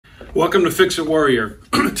Welcome to Fix It Warrior.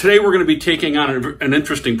 Today we're going to be taking on an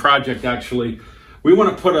interesting project actually. We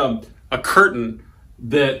want to put a curtain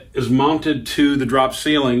that is mounted to the drop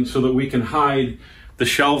ceiling so that we can hide the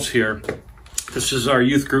shelves here. This is our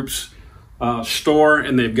youth group's store,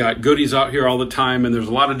 and they've got goodies out here all the time, and there's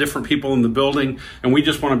a lot of different people in the building, and we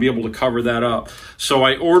just want to be able to cover that up. So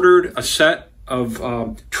I ordered a set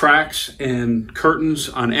of tracks and curtains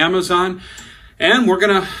on Amazon, and we're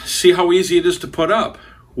going to see how easy it is to put up.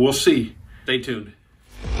 We'll see. Stay tuned.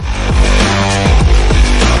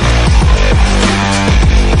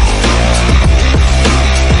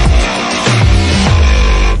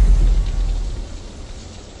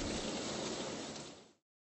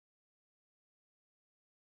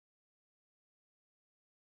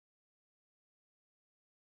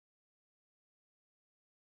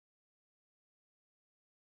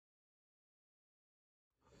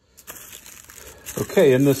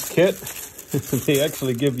 Okay, in this kit, they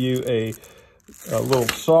actually give you a little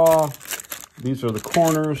saw. These are the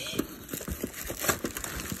corners.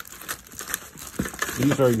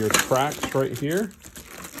 These are your tracks right here.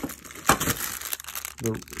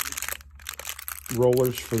 The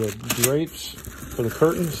rollers for the drapes, for the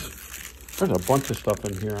curtains. There's a bunch of stuff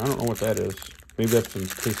in here. I don't know what that is. Maybe that's in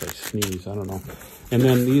case I sneeze. I don't know. And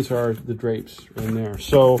then these are the drapes in there.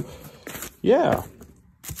 So, yeah.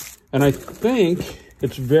 And I think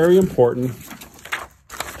it's very important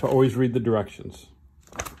to always read the directions.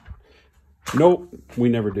 Nope, we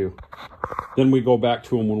never do. Then we go back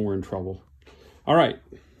to them when we're in trouble. All right,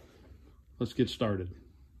 let's get started.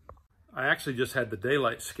 I actually just had the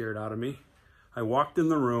daylight scared out of me. I walked in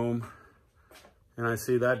the room and I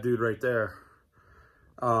see that dude right there.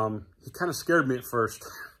 He kind of scared me at first.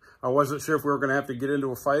 I wasn't sure if we were gonna have to get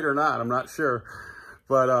into a fight or not. I'm not sure.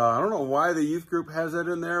 But I don't know why the youth group has it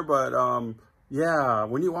in there, but yeah,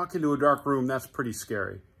 when you walk into a dark room, that's pretty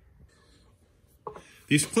scary.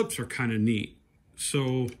 These clips are kind of neat.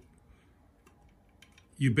 So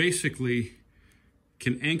you basically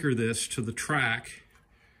can anchor this to the track,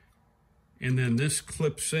 and then this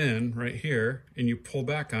clips in right here, and you pull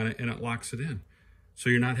back on it and it locks it in. So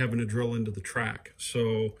you're not having to drill into the track.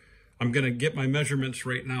 So I'm gonna get my measurements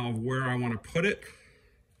right now of where I wanna put it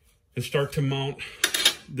and start to mount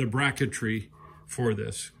the bracketry for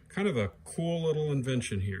this. Kind of a cool little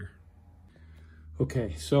invention here.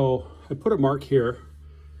 Okay, so I put a mark here.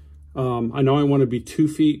 I know I want to be 2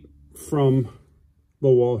 feet from the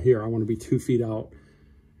wall here. I want to be 2 feet out.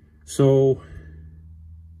 So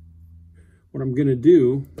what I'm going to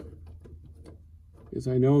do is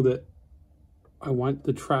I know that I want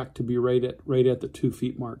the track to be right at the 2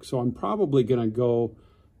 feet mark. So I'm probably going to go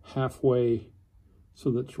halfway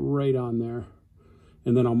so that's right on there.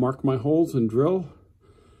 And then I'll mark my holes and drill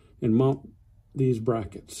and mount these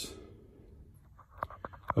brackets.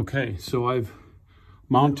 Okay, so I've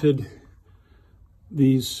mounted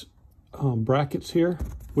these brackets here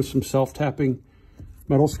with some self-tapping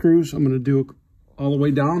metal screws. I'm gonna do it all the way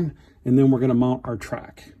down, and then we're gonna mount our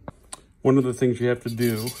track. One of the things you have to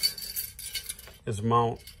do is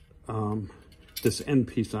mount this end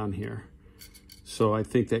piece on here. So I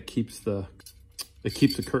think that keeps the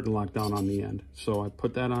curtain locked down on the end. So I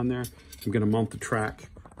put that on there. I'm gonna mount the track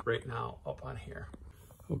right now up on here.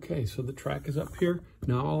 Okay, so the track is up here.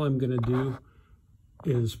 Now all I'm gonna do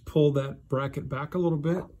is pull that bracket back a little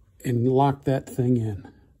bit and lock that thing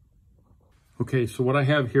in. Okay, so what I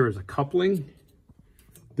have here is a coupling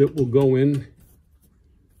that will go in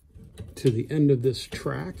to the end of this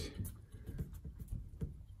track.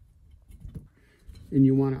 And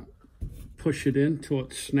you wanna push it in till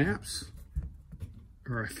it snaps.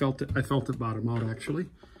 Or I felt it bottom out actually.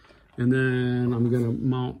 And then I'm gonna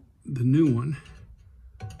mount the new one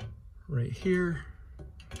right here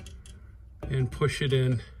and push it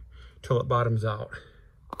in till it bottoms out.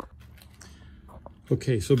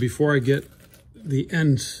 Okay, so before I get the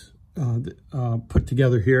ends put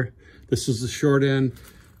together here, this is the short end.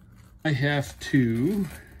 I have to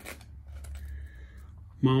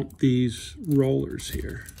mount these rollers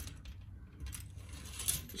here.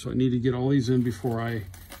 So I need to get all these in before I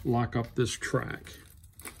lock up this track.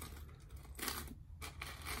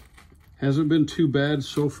 Hasn't been too bad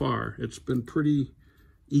so far. It's been pretty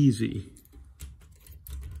easy.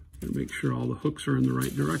 And make sure all the hooks are in the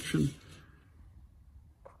right direction.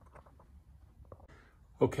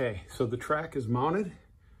 Okay, so the track is mounted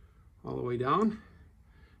all the way down.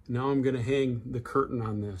 Now I'm gonna hang the curtain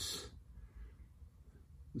on this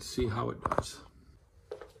and see how it does.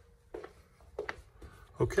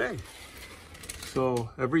 Okay,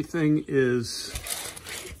 so everything is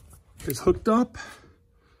hooked up.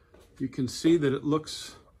 You can see that it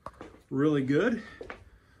looks really good.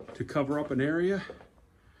 to cover up an area.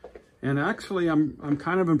 And actually, I'm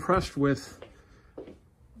kind of impressed with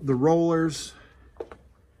the rollers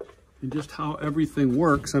and just how everything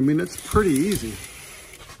works. I mean, it's pretty easy.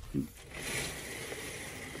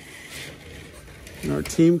 And our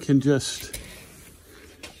team can just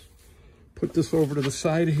put this over to the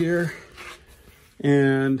side here,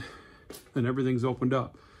 and then everything's opened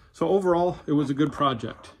up. So overall, it was a good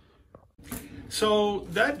project. So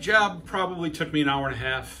that job probably took me an hour and a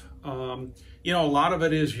half. You know, a lot of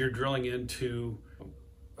it is you're drilling into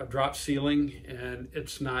a drop ceiling, and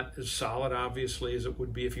it's not as solid, obviously, as it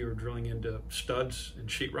would be if you were drilling into studs and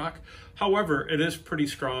sheetrock. However, it is pretty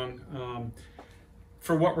strong.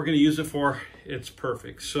 For what we're going to use it for, it's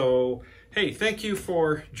perfect. So, hey, thank you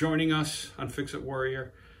for joining us on Fix It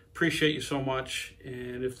Warrior. Appreciate you so much.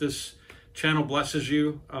 And if this channel blesses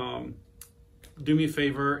you, do me a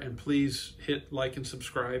favor and please hit like and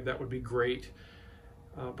subscribe. That would be great.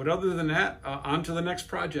 But other than that, on to the next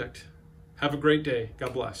project. Have a great day.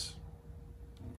 God bless.